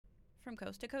From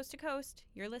coast to coast to coast,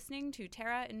 you're listening to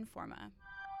Terra Informa.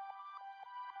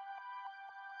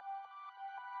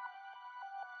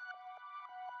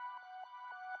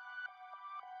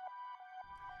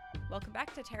 Welcome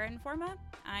back to Terra Informa.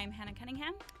 I'm Hannah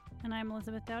Cunningham. And I'm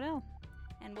Elizabeth Dowdell.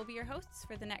 And we'll be your hosts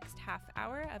for the next half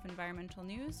hour of environmental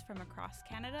news from across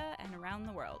Canada and around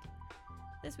the world.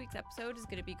 This week's episode is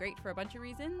going to be great for a bunch of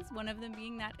reasons, one of them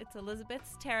being that it's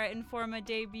Elizabeth's Terra Informa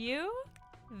debut.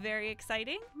 Very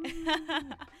exciting.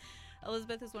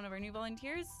 Elizabeth is one of our new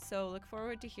volunteers, so look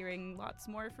forward to hearing lots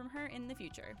more from her in the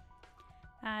future.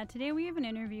 Today we have an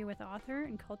interview with author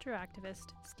and culture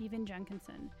activist Stephen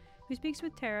Jenkinson, who speaks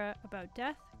with Terra about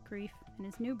death, grief, and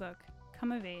his new book,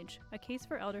 Come of Age, A Case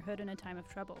for Elderhood in a Time of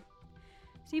Trouble.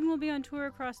 Stephen will be on tour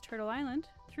across Turtle Island,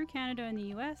 through Canada and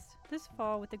the US, this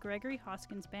fall with the Gregory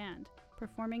Hoskins Band,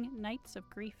 performing Nights of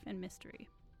Grief and Mystery.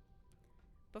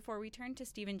 Before we turn to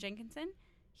Stephen Jenkinson,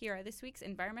 here are this week's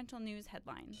environmental news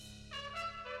headlines.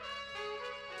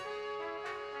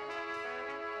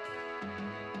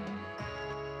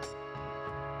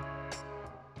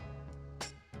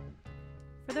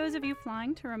 For those of you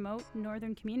flying to remote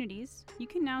northern communities, you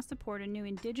can now support a new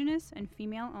Indigenous and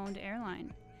female-owned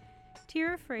airline.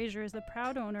 Tira Fraser is the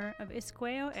proud owner of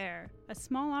Isqueo Air, a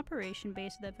small operation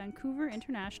based at the Vancouver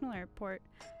International Airport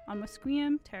on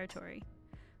Musqueam territory.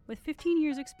 With 15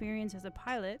 years' experience as a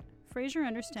pilot, Fraser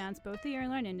understands both the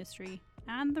airline industry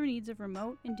and the needs of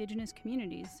remote Indigenous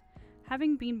communities,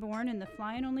 having been born in the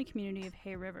fly-in-only community of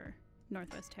Hay River,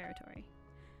 Northwest Territory.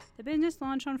 The business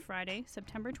launched on Friday,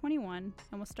 September 21,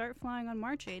 and will start flying on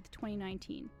March 8,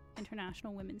 2019,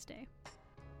 International Women's Day.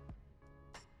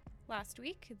 Last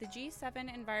week, the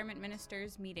G7 Environment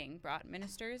Ministers meeting brought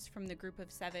ministers from the Group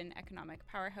of 7 economic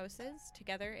powerhouses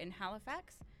together in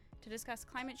Halifax to discuss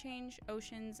climate change,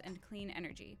 oceans, and clean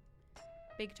energy.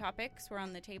 Big topics were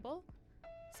on the table,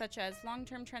 such as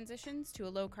long-term transitions to a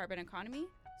low-carbon economy,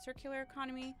 circular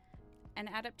economy, and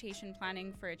adaptation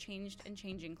planning for a changed and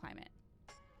changing climate.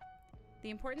 The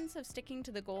importance of sticking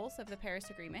to the goals of the Paris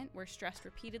Agreement were stressed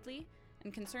repeatedly,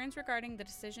 and concerns regarding the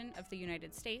decision of the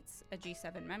United States, a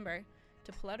G7 member,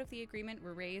 to pull out of the agreement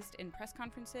were raised in press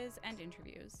conferences and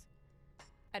interviews.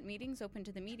 At meetings open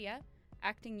to the media,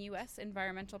 acting U.S.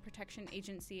 Environmental Protection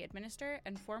Agency Administrator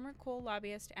and former coal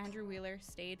lobbyist Andrew Wheeler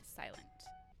stayed silent.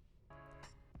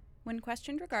 When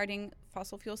questioned regarding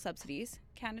fossil fuel subsidies,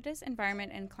 Canada's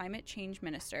Environment and Climate Change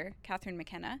Minister, Catherine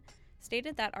McKenna,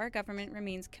 stated that our government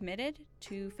remains committed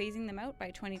to phasing them out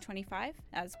by 2025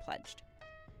 as pledged.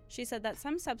 She said that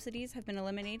some subsidies have been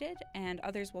eliminated and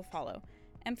others will follow,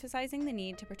 emphasizing the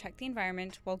need to protect the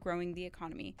environment while growing the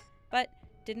economy, but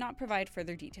did not provide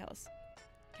further details.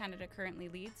 Canada currently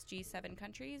leads G7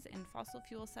 countries in fossil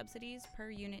fuel subsidies per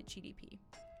unit GDP.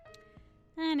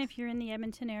 And if you're in the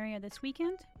Edmonton area this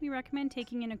weekend, we recommend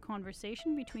taking in a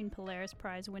conversation between Polaris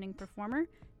Prize-winning performer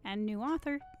and new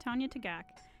author Tanya Tagaq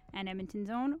and Edmonton's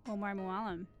own Omar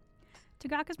Mualim.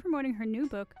 Tagaq is promoting her new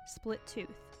book, Split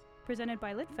Tooth. Presented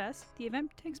by LitFest, the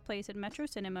event takes place at Metro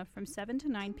Cinema from 7 to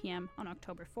 9 p.m. on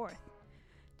October 4th.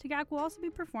 Tagaq will also be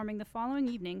performing the following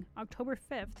evening, October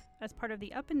 5th, as part of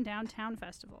the Up and Downtown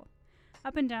Festival.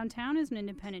 Up and Downtown is an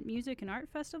independent music and art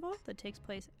festival that takes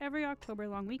place every October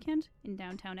long weekend in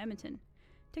downtown Edmonton.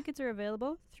 Tickets are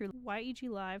available through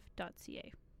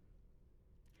yeglive.ca.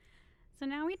 So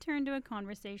now we turn to a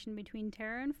conversation between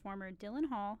Terra Informer Dylan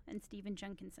Hall and Stephen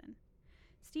Jenkinson.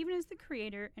 Stephen is the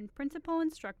creator and principal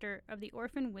instructor of the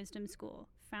Orphan Wisdom School,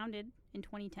 founded in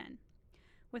 2010.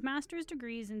 With master's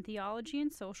degrees in theology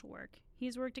and social work, he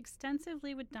has worked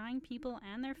extensively with dying people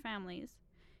and their families,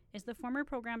 is the former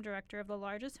program director of the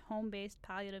largest home-based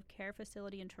palliative care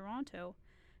facility in Toronto,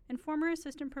 and former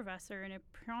assistant professor in a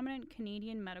prominent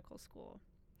Canadian medical school.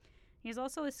 He is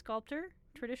also a sculptor,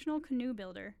 traditional canoe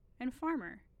builder, and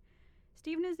farmer.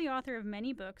 Stephen is the author of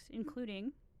many books,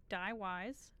 including Die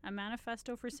Wise, A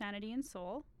Manifesto for Sanity and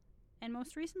Soul, and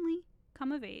most recently,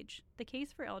 Come of Age, The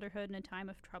Case for Elderhood in a Time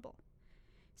of Trouble.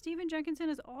 Stephen Jenkinson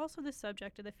is also the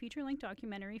subject of the feature-length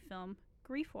documentary film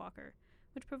Grief Walker,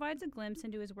 which provides a glimpse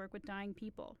into his work with dying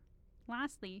people.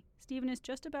 Lastly, Stephen is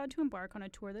just about to embark on a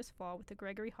tour this fall with the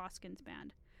Gregory Hoskins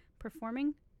Band,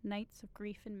 performing Nights of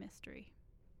Grief and Mystery.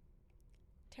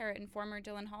 Terra Informer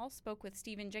Dylan Hall spoke with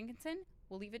Stephen Jenkinson.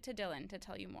 We'll leave it to Dylan to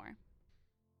tell you more.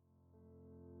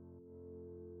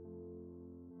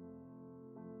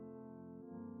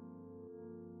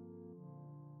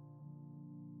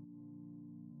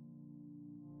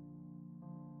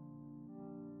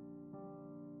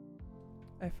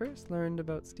 I first learned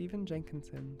about Stephen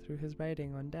Jenkinson through his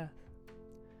writing on death.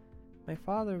 My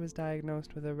father was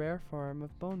diagnosed with a rare form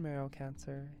of bone marrow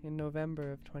cancer in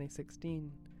November of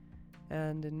 2016,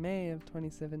 And in May of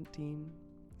 2017,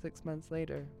 6 months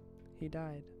later, he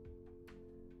died.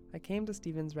 I came to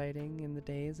Stephen's writing in the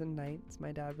days and nights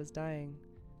my dad was dying.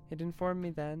 It informed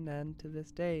me then, and to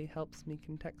this day helps me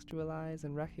contextualize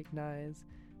and recognize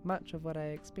much of what I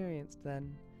experienced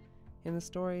then in the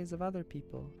stories of other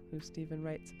people who Stephen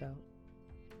writes about.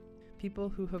 People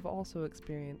who have also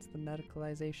experienced the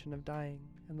medicalization of dying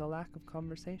and the lack of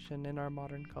conversation in our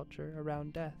modern culture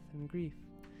around death and grief,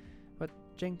 what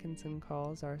Jenkinson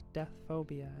calls our death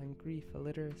phobia and grief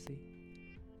illiteracy.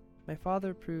 My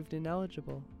father proved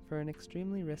ineligible for an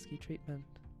extremely risky treatment,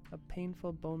 a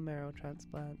painful bone marrow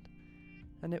transplant,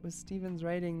 and it was Stephen's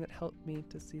writing that helped me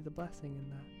to see the blessing in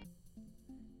that.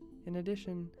 In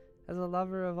addition, as a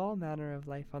lover of all manner of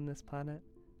life on this planet,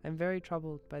 I'm very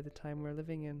troubled by the time we're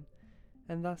living in,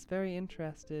 and thus very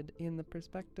interested in the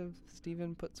perspective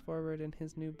Stephen puts forward in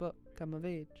his new book, Come of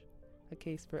Age, a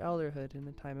case for elderhood in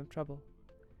a time of trouble.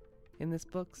 In this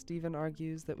book, Stephen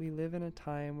argues that we live in a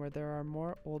time where there are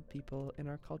more old people in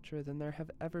our culture than there have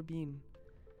ever been.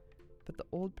 But the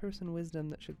old person wisdom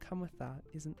that should come with that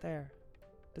isn't there.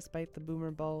 Despite the boomer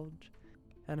bulge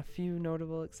and a few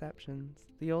notable exceptions,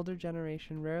 the older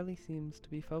generation rarely seems to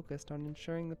be focused on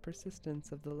ensuring the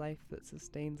persistence of the life that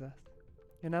sustains us.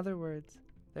 In other words,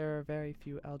 there are very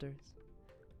few elders.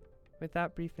 With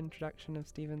that brief introduction of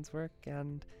Stephen's work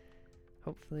and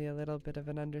hopefully a little bit of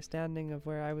an understanding of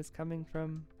where I was coming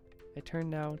from, I turn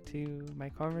now to my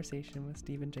conversation with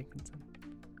Stephen Jenkinson.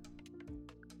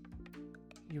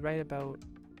 You write about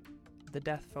the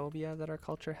death phobia that our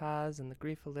culture has and the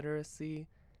grief illiteracy,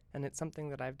 and it's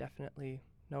something that I've definitely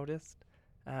noticed.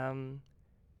 And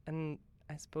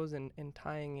I suppose in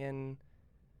tying in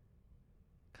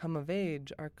Come of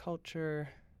Age, our culture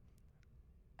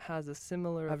has a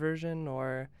similar aversion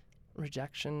or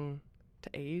rejection to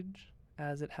age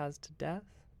as it has to death,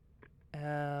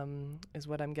 is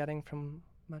what I'm getting from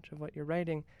much of what you're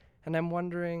writing. And I'm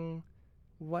wondering,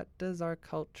 what does our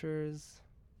culture's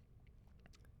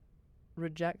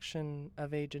rejection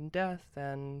of age and death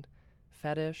and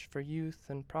fetish for youth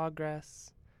and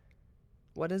progress,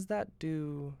 what does that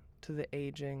do to the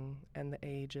aging and the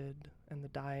aged and the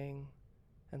dying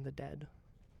and the dead?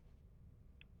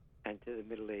 And to the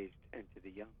middle-aged and to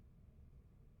the young?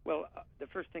 Well, the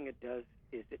first thing it does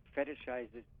is it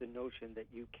fetishizes the notion that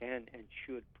you can and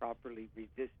should properly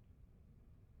resist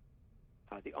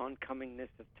the oncomingness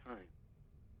of time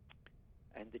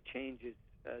and the changes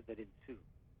that ensue.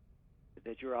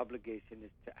 That your obligation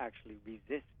is to actually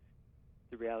resist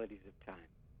the realities of time.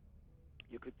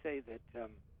 You could say that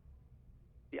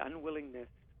the unwillingness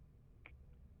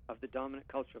of the dominant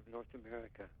culture of North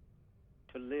America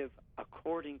to live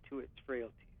according to its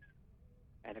frailties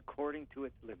and according to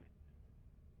its limits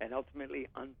and ultimately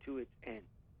unto its end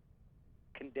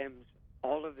condemns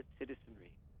all of its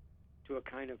citizenry to a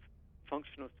kind of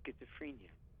functional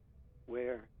schizophrenia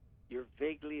where you're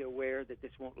vaguely aware that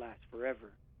this won't last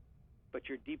forever, but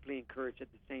you're deeply encouraged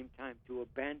at the same time to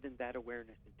abandon that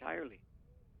awareness entirely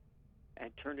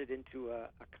and turn it into a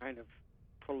kind of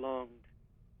prolonged,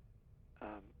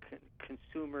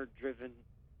 consumer-driven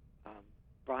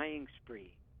buying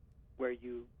spree where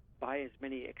you buy as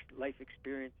many life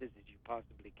experiences as you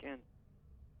possibly can,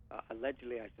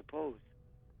 allegedly, I suppose,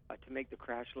 to make the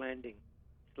crash landing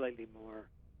slightly more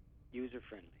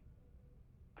user-friendly.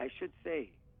 I should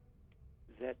say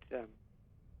that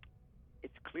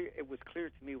it's clear. It was clear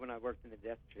to me when I worked in the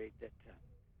death trade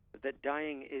that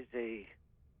dying is a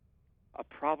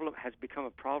problem, has become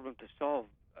a problem to solve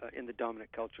in the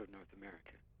dominant culture of North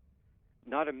America.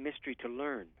 Not a mystery to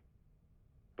learn,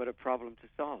 but a problem to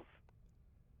solve.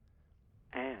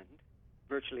 And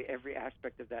virtually every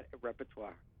aspect of that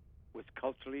repertoire was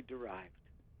culturally derived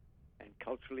and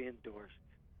culturally endorsed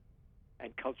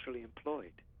and culturally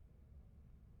employed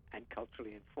and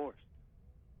culturally enforced.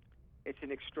 It's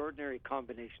an extraordinary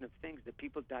combination of things. The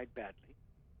people died badly,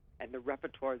 and the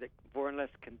repertoire that more or less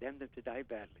condemned them to die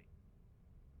badly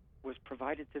was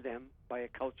provided to them by a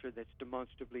culture that's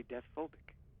demonstrably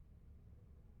death-phobic,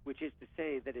 which is to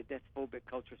say that a death-phobic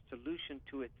culture's solution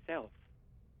to itself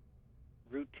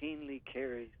routinely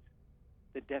carries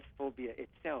the death phobia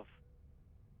itself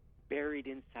buried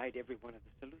inside every one of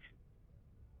the solutions.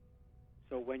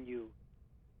 So when you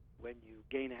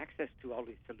gain access to all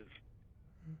these solutions,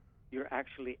 you're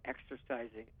actually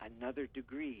exercising another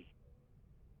degree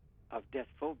of death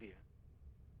phobia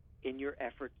in your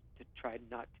efforts to try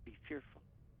not to be fearful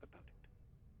about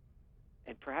it.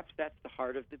 And perhaps that's the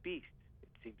heart of the beast, it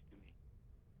seems to me,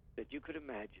 that you could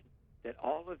imagine that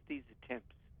all of these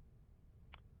attempts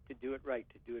to do it right,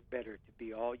 to do it better, to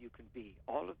be all you can be,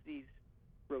 all of these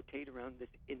rotate around this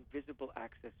invisible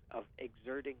axis of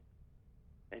exerting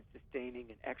and sustaining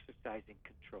and exercising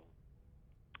control.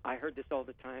 I heard this all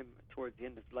the time towards the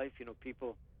end of life.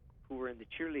 People who were in the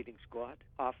cheerleading squad,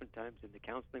 oftentimes in the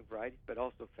counseling varieties, but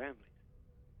also families,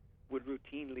 would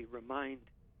routinely remind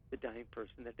the dying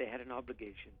person that they had an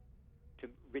obligation to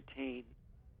retain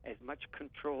as much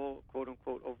control, quote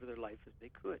unquote, over their life as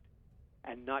they could,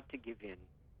 and not to give in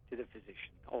to the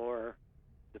physician or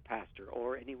the pastor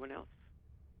or anyone else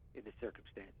in the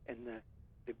circumstance. And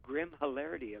the grim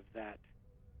hilarity of that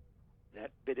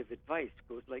bit of advice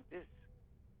goes like this.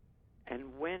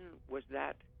 And when was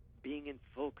that being in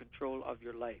full control of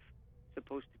your life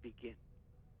supposed to begin?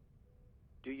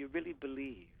 Do you really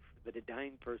believe that a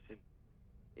dying person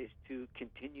is to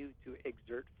continue to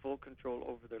exert full control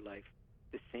over their life,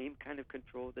 the same kind of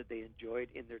control that they enjoyed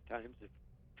in their times of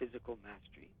physical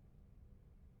mastery?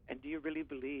 And do you really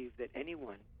believe that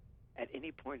anyone at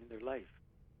any point in their life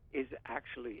is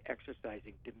actually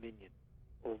exercising dominion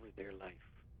over their life?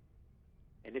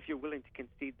 And if you're willing to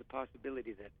concede the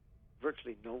possibility that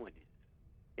virtually no one is,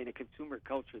 in a consumer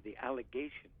culture, the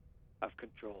allegation of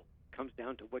control comes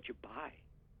down to what you buy.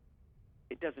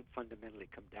 It doesn't fundamentally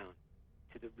come down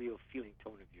to the real feeling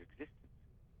tone of your existence.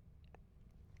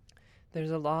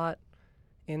 There's a lot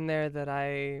in there that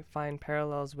I find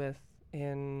parallels with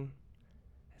in,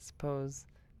 I suppose,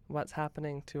 what's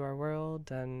happening to our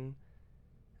world. And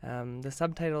the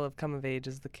subtitle of Come of Age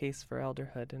is The Case for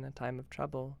Elderhood in a Time of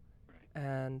Trouble. Right.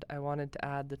 And I wanted to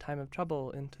add the time of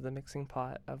trouble into the mixing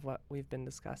pot of what we've been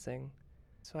discussing.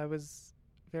 So I was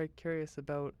very curious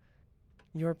about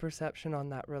your perception on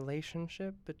that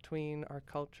relationship between our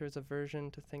culture's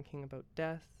aversion to thinking about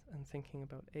death and thinking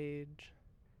about age,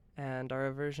 and our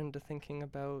aversion to thinking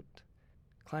about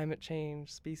climate change,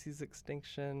 species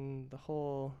extinction, the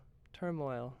whole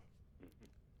turmoil. Mm-hmm.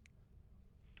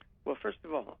 Well, first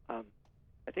of all,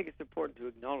 I think it's important to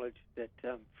acknowledge that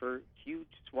for huge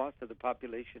swaths of the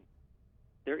population,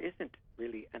 there isn't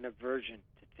really an aversion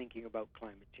to thinking about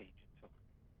climate change and so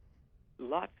on.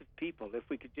 Lots of people, if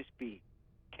we could just be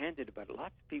candid about it,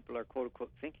 lots of people are, quote unquote,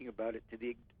 thinking about it to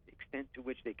the extent to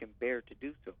which they can bear to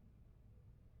do so.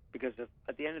 Because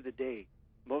at the end of the day,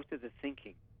 most of the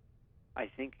thinking, I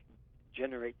think,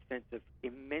 generates a sense of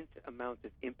immense amounts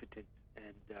of impotence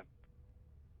and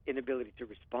inability to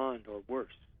respond, or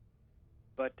worse.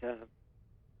 But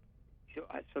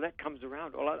so that comes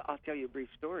around. Well, I'll tell you a brief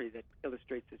story that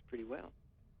illustrates this pretty well.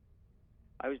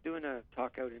 I was doing a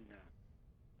talk out in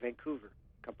Vancouver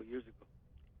a couple of years ago,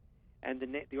 and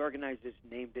the organizers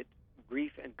named it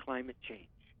Grief and Climate Change,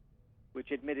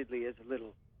 which admittedly is a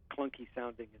little clunky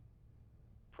sounding and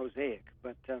prosaic,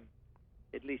 but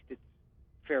at least it's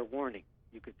fair warning,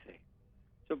 you could say.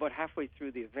 So about halfway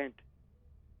through the event,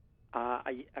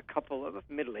 a couple of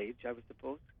middle-age, I would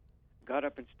suppose, got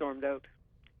up and stormed out,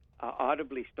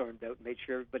 audibly stormed out, made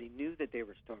sure everybody knew that they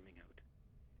were storming out.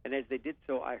 And as they did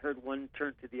so, I heard one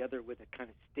turn to the other with a kind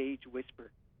of stage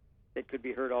whisper that could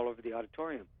be heard all over the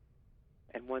auditorium.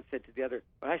 And one said to the other,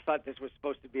 "Well, I thought this was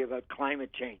supposed to be about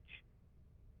climate change,"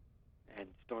 and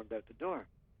stormed out the door.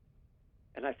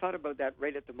 And I thought about that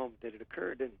right at the moment that it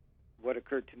occurred, and what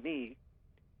occurred to me,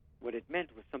 what it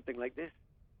meant was something like this: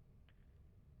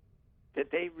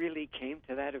 that they really came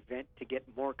to that event to get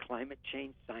more climate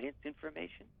change science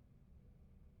information.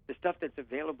 The stuff that's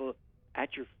available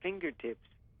at your fingertips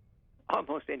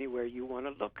almost anywhere you want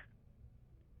to look.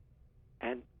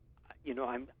 And,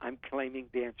 I'm claiming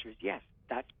the answer is yes.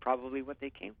 That's probably what they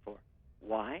came for.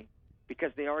 Why?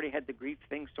 Because they already had the grief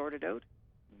thing sorted out?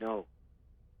 No.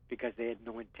 Because they had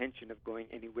no intention of going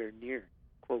anywhere near,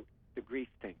 quote, the grief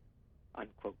thing,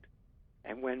 unquote.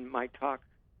 And when my talk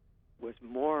was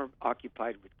more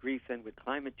occupied with grief than with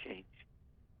climate change,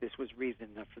 this was reason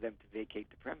enough for them to vacate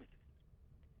the premises.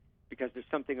 Because there's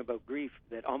something about grief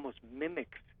that almost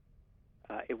mimics,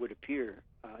 it would appear,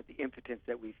 the impotence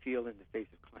that we feel in the face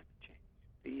of climate change.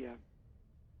 The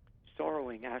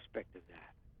sorrowing aspect of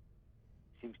that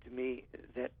seems to me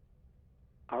that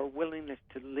our willingness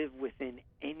to live within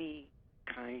any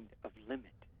kind of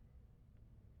limit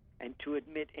and to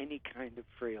admit any kind of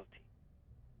frailty,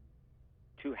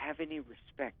 to have any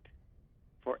respect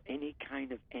for any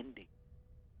kind of ending,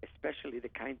 especially the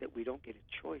kind that we don't get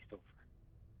a choice over,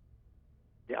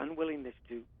 the unwillingness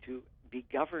to be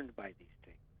governed by these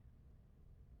things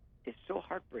is so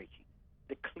heartbreaking.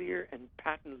 The clear and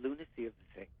patent lunacy of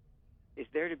the thing is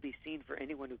there to be seen for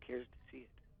anyone who cares to see it.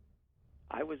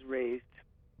 I was raised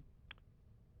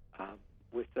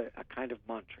with a kind of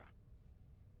mantra,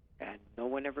 and no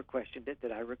one ever questioned it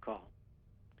that I recall,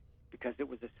 because it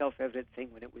was a self-evident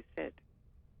thing when it was said,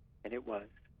 and it was,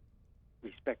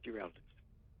 respect your elders.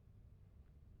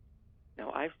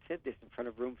 Now, I've said this in front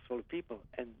of rooms full of people,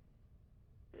 and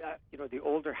the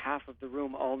older half of the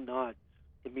room all nods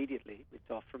immediately. It's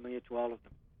all familiar to all of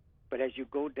them. But as you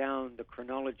go down the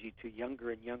chronology to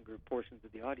younger and younger portions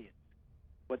of the audience,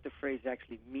 what the phrase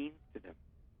actually means to them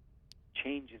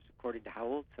changes according to how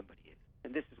old somebody is.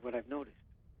 And this is what I've noticed.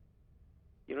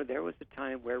 There was a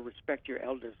time where respect your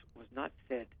elders was not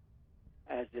said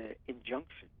as an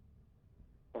injunction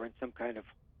or in some kind of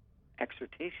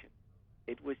exhortation.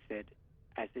 It was said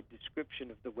as a description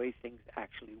of the way things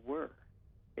actually were.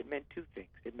 It meant two things.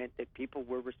 It meant that people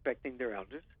were respecting their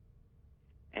elders,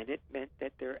 and it meant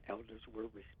that their elders were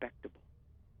respectable.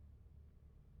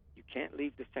 You can't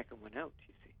leave the second one out,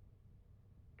 you see,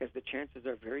 because the chances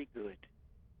are very good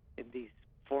in these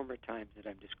former times that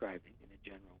I'm describing in a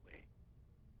general way,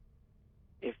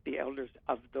 if the elders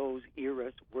of those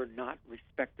eras were not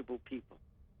respectable people,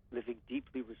 living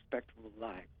deeply respectable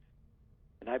lives,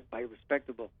 and by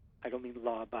respectable, I don't mean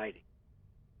law-abiding,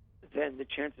 then the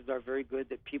chances are very good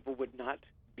that people would not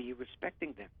be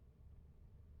respecting them.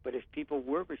 But if people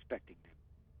were respecting them,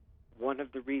 one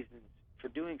of the reasons for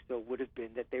doing so would have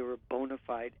been that they were bona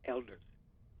fide elders.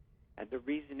 And the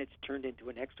reason it's turned into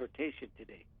an exhortation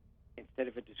today, instead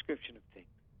of a description of things,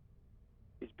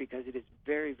 is because it is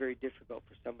very, very difficult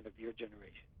for someone of your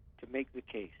generation to make the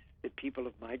case that people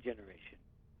of my generation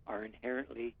are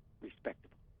inherently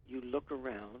respectable. You look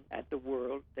around at the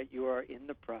world that you are in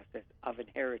the process of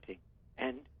inheriting,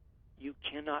 and you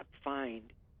cannot find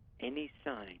any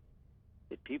sign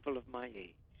that people of my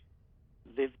age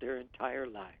live their entire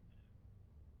lives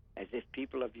as if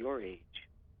people of your age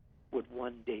would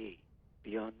one day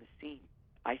be on the scene.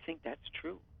 I think that's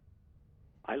true.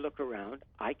 I look around,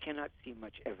 I cannot see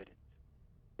much evidence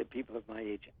that people of my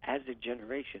age as a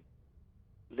generation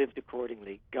lived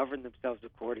accordingly, governed themselves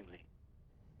accordingly,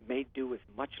 made do with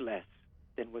much less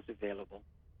than was available,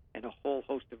 and a whole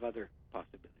host of other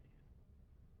possibilities.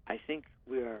 I think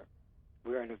we are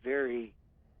in a very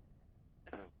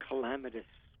calamitous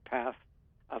path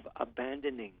of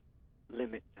abandoning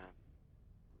limits.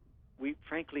 We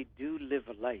frankly do live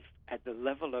a life at the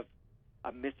level of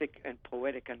a mythic and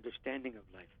poetic understanding of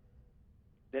life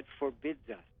that forbids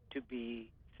us to be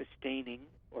sustaining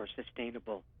or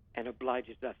sustainable and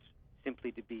obliges us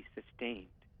simply to be sustained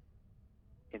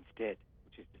instead,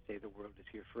 which is to say the world is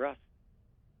here for us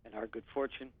and our good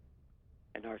fortune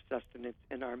and our sustenance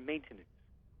and our maintenance.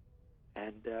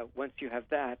 And once you have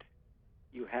that,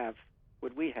 you have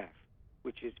what we have,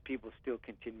 which is people still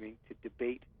continuing to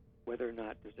debate whether or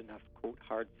not there's enough, quote,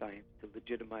 hard science to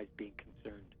legitimize being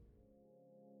concerned.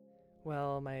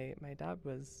 Well, my dad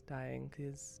was dying.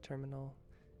 His terminal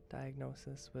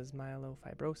diagnosis was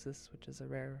myelofibrosis, which is a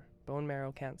rare bone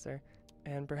marrow cancer.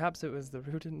 And perhaps it was the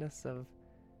rootedness of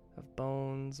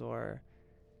bones, or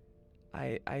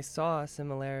I saw a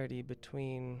similarity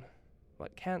between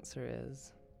what cancer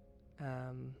is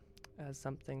as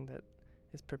something that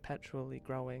is perpetually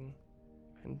growing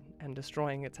and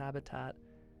destroying its habitat,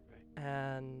 right,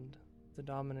 and the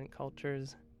dominant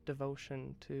culture's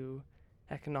devotion to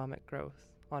economic growth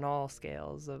on all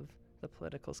scales of the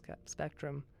political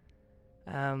spectrum.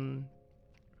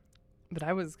 But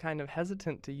I was kind of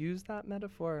hesitant to use that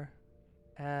metaphor,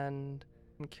 and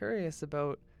I'm curious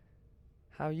about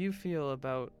how you feel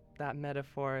about that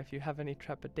metaphor, if you have any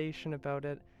trepidation about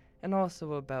it, and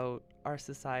also about our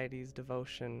society's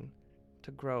devotion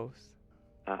to growth.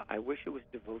 I wish it was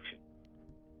devotion,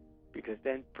 because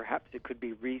then perhaps it could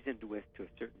be reasoned with to a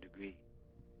certain degree.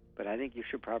 But I think you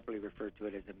should properly refer to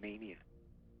it as a mania,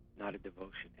 not a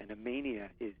devotion. And a mania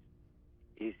is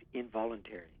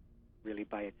involuntary, really,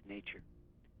 by its nature.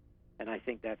 And I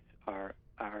think that's our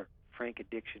frank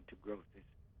addiction to growth is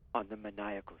on the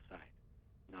maniacal side,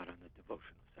 not on the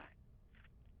devotional side.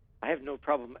 I have no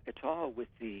problem at all with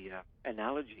the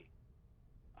analogy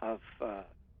of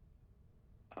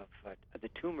the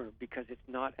tumor, because it's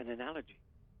not an analogy.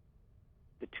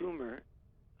 The tumor,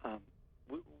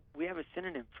 we have a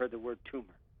synonym for the word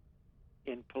tumor.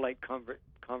 In polite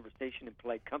conversation, in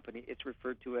polite company, it's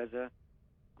referred to as a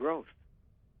growth.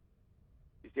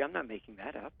 You see, I'm not making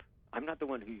that up. I'm not the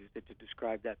one who used it to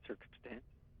describe that circumstance.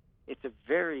 It's a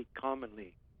very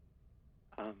commonly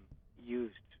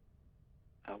used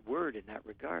word in that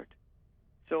regard.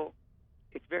 So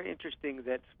it's very interesting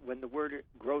that when the word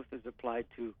growth is applied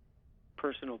to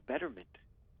personal betterment,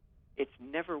 it's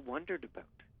never wondered about.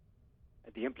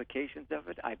 The implications of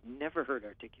it, I've never heard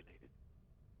articulated.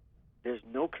 There's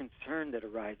no concern that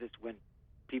arises when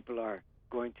people are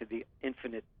going to the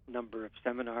infinite number of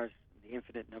seminars, the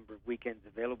infinite number of weekends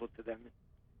available to them, and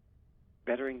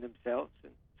bettering themselves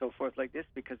and so forth like this,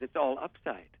 because it's all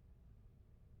upside.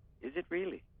 Is it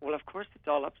really? Well, of course it's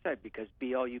all upside, because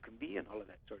be all you can be and all of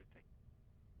that sort of thing.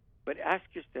 But ask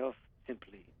yourself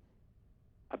simply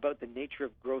about the nature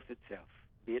of growth itself,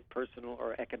 be it personal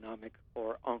or economic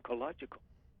or oncological.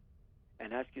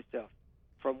 And ask yourself,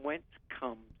 from whence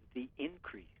comes the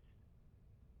increase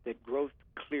that growth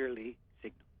clearly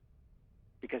signals?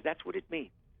 Because that's what it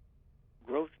means.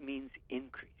 Growth means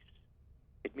increase.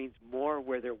 It means more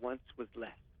where there once was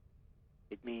less.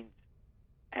 It means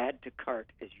add to cart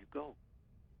as you go.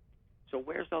 So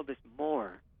where's all this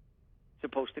more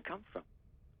supposed to come from?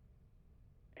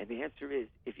 And the answer is,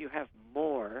 if you have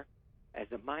more as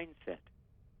a mindset,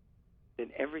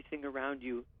 then everything around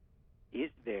you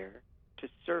is there to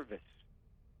service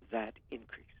that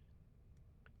increase.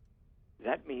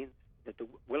 That means that the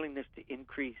willingness to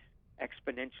increase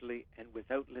exponentially and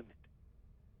without limit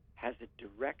has a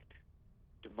direct,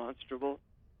 demonstrable,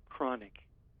 chronic,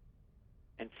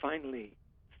 and finally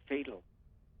fatal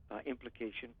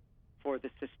implication for the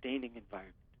sustaining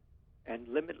environment. And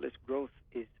limitless growth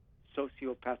is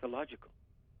sociopathological,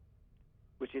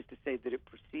 which is to say that it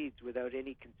proceeds without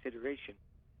any consideration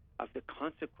of the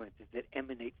consequences that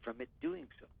emanate from it doing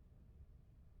so.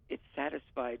 It's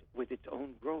satisfied with its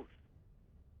own growth,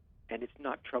 and it's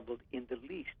not troubled in the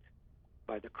least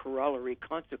by the corollary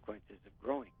consequences of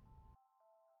growing.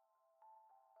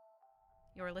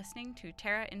 You're listening to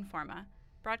Terra Informa,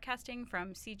 broadcasting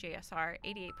from CJSR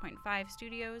 88.5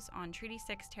 studios on Treaty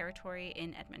 6 territory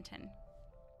in Edmonton.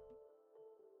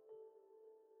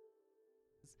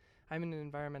 I'm in an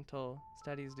environmental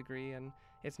studies degree, and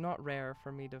it's not rare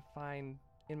for me to find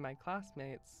in my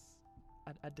classmates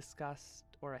a disgust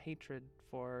or a hatred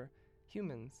for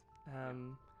humans.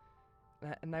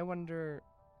 And I wonder,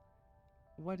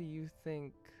 what do you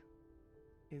think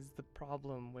is the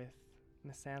problem with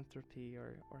misanthropy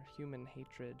or human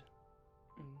hatred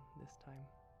in this time?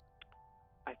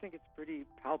 I think it's pretty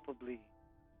palpably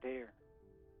there.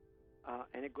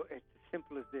 And it's as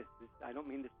simple as this. I don't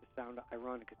mean this to sound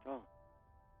ironic at all.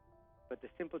 But the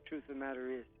simple truth of the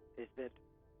matter is that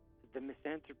the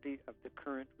misanthropy of the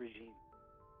current regime,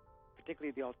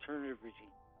 particularly the alternative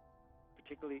regime,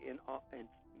 particularly in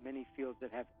many fields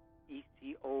that have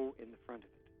ECO in the front of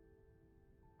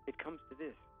it, it comes to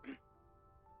this,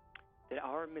 that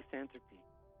our misanthropy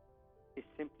is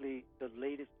simply the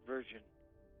latest version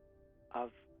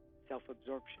of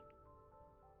self-absorption.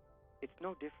 It's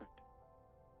no different.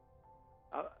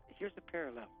 Here's a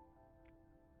parallel.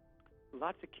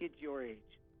 Lots of kids your age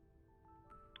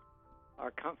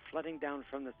are flooding down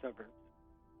from the suburbs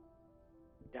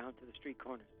down to the street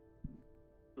corners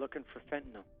looking for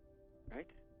fentanyl, right?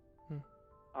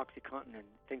 OxyContin and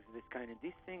things of this kind. And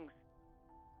these things,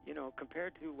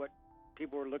 compared to what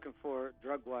people were looking for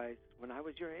drug-wise when I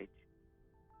was your age,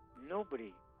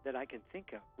 nobody that I can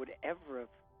think of would ever have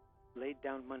laid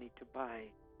down money to buy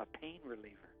a pain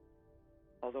reliever.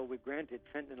 Although we granted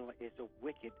fentanyl is a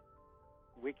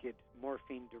wicked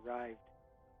morphine-derived,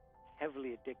 heavily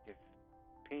addictive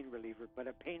pain reliever, but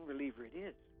a pain reliever it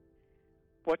is.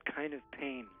 What kind of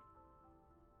pain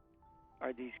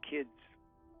are these kids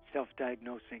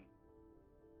self-diagnosing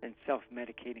and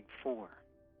self-medicating for?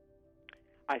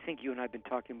 I think you and I have been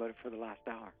talking about it for the last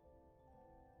hour.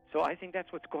 So I think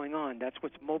that's what's going on. That's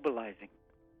what's mobilizing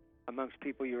amongst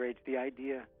people your age, the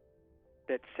idea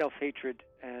that self-hatred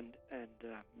and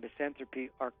misanthropy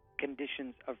are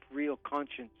conditions of real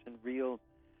conscience and real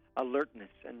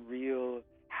alertness and real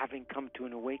having come to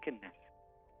an awakeness.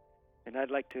 And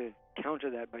I'd like to counter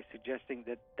that by suggesting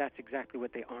that that's exactly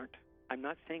what they aren't. I'm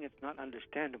not saying it's not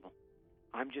understandable.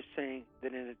 I'm just saying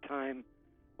that in a time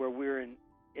where we're in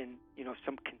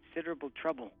some considerable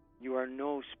trouble, you are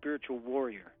no spiritual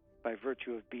warrior by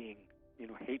virtue of being,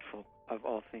 hateful of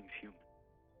all things human.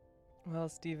 Well,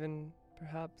 Stephen,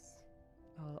 perhaps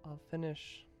I'll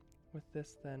finish with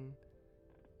this then.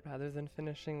 Rather than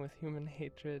finishing with human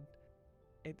hatred,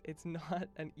 it's not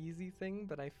an easy thing,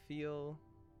 but I feel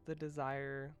the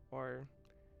desire or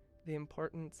the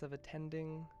importance of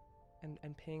attending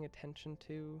and paying attention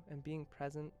to and being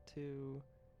present to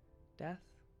death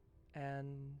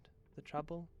and the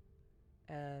trouble,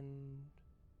 and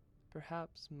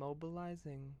perhaps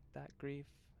mobilizing that grief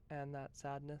and that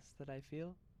sadness that I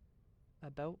feel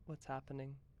about what's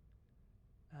happening.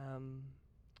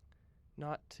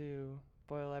 Not to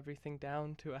boil everything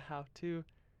down to a how-to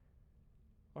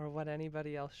or what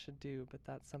anybody else should do, but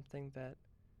that's something that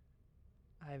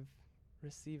I've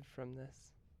received from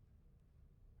this.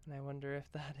 And I wonder if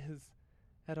that is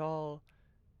at all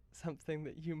something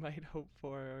that you might hope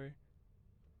for. Or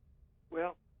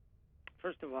Well,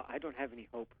 first of all, I don't have any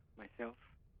hope myself.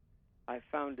 I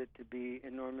found it to be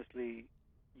enormously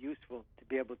useful to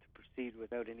be able to proceed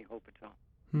without any hope at all.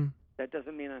 Hmm. That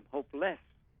doesn't mean I'm hopeless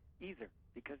either,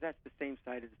 because that's the same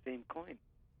side of the same coin.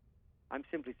 I'm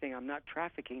simply saying I'm not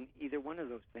trafficking either one of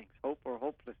those things, hope or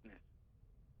hopelessness.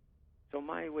 So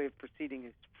my way of proceeding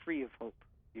is free of hope,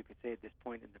 you could say, at this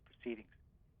point in the proceedings.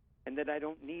 And that I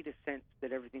don't need a sense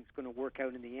that everything's going to work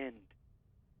out in the end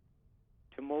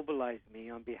to mobilize me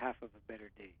on behalf of a better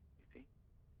day, you see.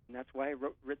 And that's why I've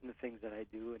written the things that I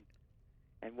do,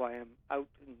 and why I'm out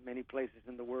in many places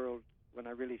in the world when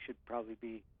I really should probably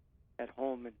be at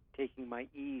home and taking my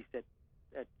ease at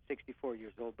 64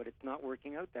 years old, but it's not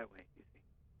working out that way, you see.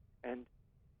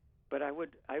 But I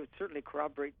would certainly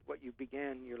corroborate what you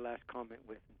began your last comment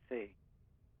with and say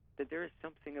that there is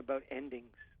something about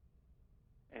endings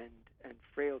and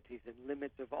frailties and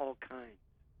limits of all kinds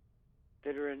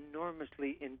that are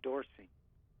enormously endorsing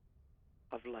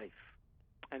of life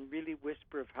and really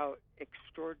whisper of how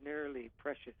extraordinarily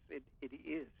precious it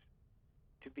is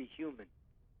to be human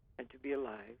and to be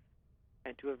alive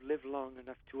and to have lived long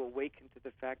enough to awaken to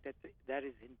the fact that that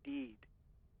is indeed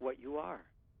what you are,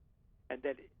 and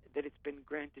that it's been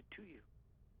granted to you,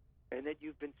 and that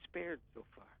you've been spared so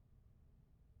far,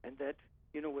 and that,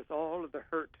 with all of the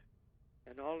hurt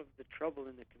and all of the trouble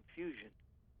and the confusion,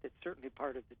 that's certainly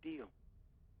part of the deal.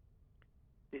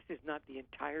 This is not the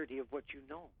entirety of what you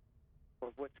know or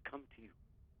of what's come to you,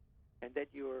 and that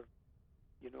you're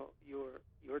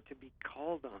to be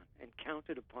called on and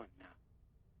counted upon now.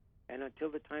 And until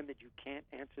the time that you can't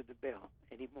answer the bell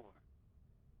anymore,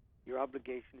 your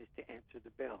obligation is to answer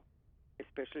the bell,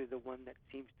 especially the one that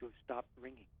seems to have stopped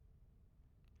ringing.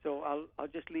 So I'll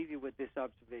just leave you with this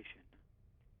observation.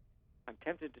 I'm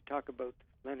tempted to talk about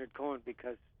Leonard Cohen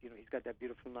because, he's got that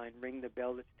beautiful line, ring the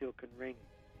bell that still can ring.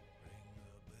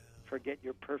 Forget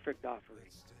your perfect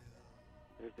offering.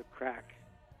 There's a crack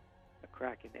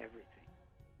in everything.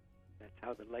 That's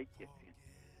how the light gets in.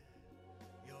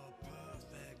 Your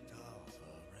perfect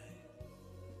offering.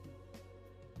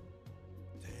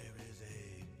 There is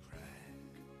a crack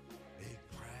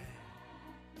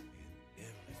in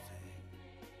everything.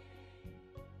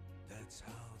 That's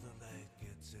how the light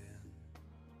gets in.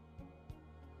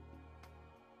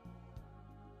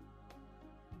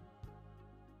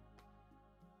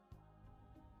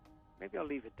 Maybe I'll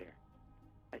leave it there.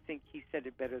 I think he said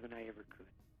it better than I ever could.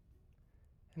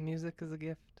 And music is a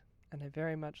gift, and I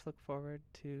very much look forward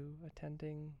to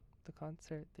attending the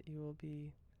concert that you will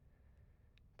be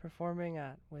performing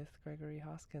at with Gregory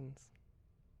Hoskins.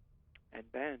 And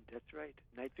band, that's right.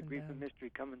 Nights of And Grief and band. Mystery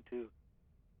coming to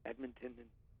Edmonton in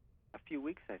a few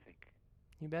weeks, I think.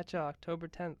 You betcha, October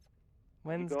 10th, You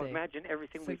Wednesday. go imagine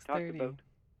everything we've talked 6:30. about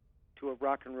to a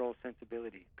rock and roll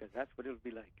sensibility, because that's what it'll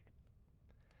be like.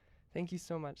 Thank you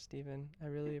so much, Stephen. I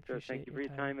really Sir, appreciate thank you for your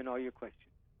time and all your questions.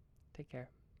 Take care.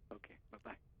 Okay,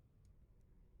 bye-bye.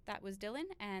 That was Dylan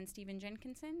and Stephen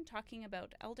Jenkinson talking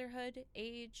about elderhood,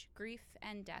 age, grief,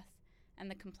 and death,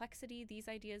 and the complexity these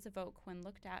ideas evoke when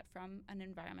looked at from an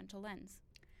environmental lens.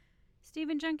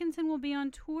 Stephen Jenkinson will be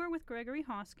on tour with Gregory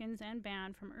Hoskins and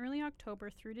band from early October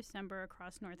through December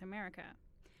across North America.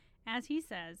 As he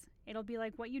says, it'll be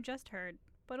like what you just heard,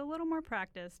 but a little more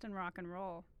practiced and rock and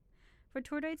roll. For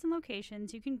tour dates and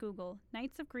locations, you can Google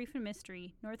Nights of Grief and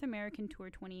Mystery North American Tour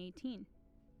 2018.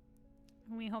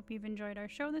 We hope you've enjoyed our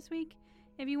show this week.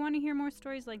 If you want to hear more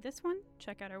stories like this one,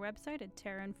 check out our website at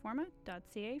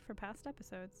terrainforma.ca for past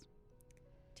episodes.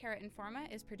 Terra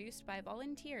Informa is produced by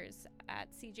volunteers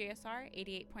at CJSR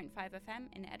 88.5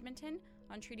 FM in Edmonton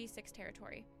on Treaty 6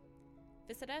 territory.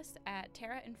 Visit us at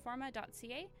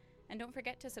terrainforma.ca, and don't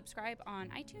forget to subscribe on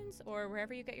iTunes or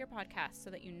wherever you get your podcasts so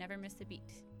that you never miss a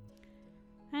beat.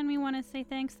 And we want to say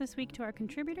thanks this week to our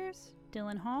contributors,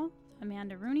 Dylan Hall,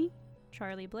 Amanda Rooney,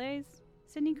 Charlie Blaze,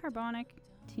 Sydney Carbonic,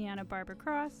 Tiana Barber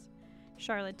Cross,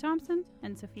 Charlotte Thompson,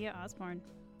 and Sophia Osborne.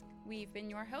 We've been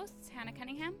your hosts, Hannah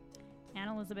Cunningham and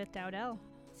Elizabeth Dowdell.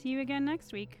 See you again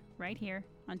next week, right here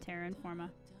on Terra Informa.